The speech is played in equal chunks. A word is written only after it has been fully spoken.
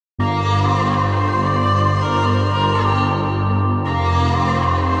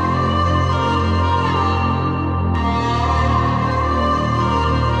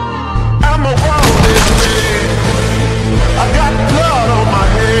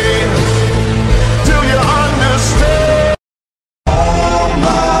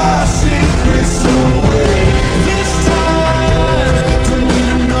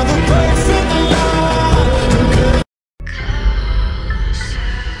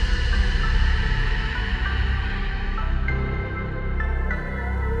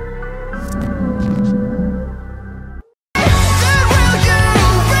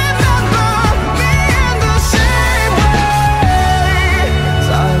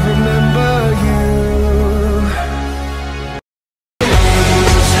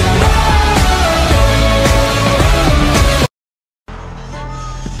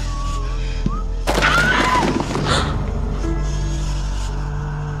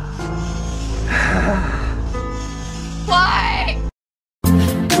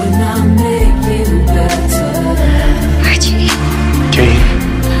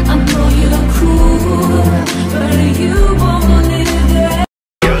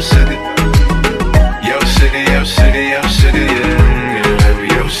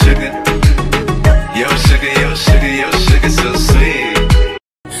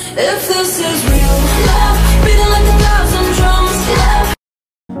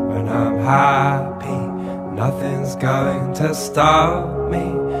happy. Nothing's going to stop me.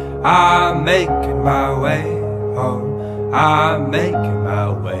 I'm making my way home. I'm making my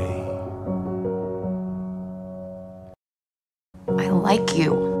way. I like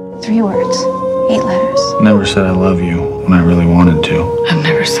you. 3 words, 8 letters. Never said I love you when I really wanted to. I've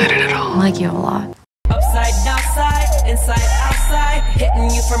never said it at all. I like you a lot. Upside, downside, inside, outside,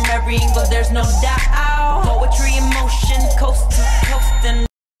 hitting you from every angle, there's no doubt. Poetry in motion, coast to coast and...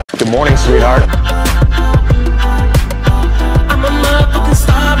 Good morning, sweetheart. I'm a motherfucking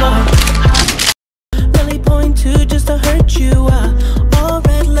star boy. Really point to just to hurt you.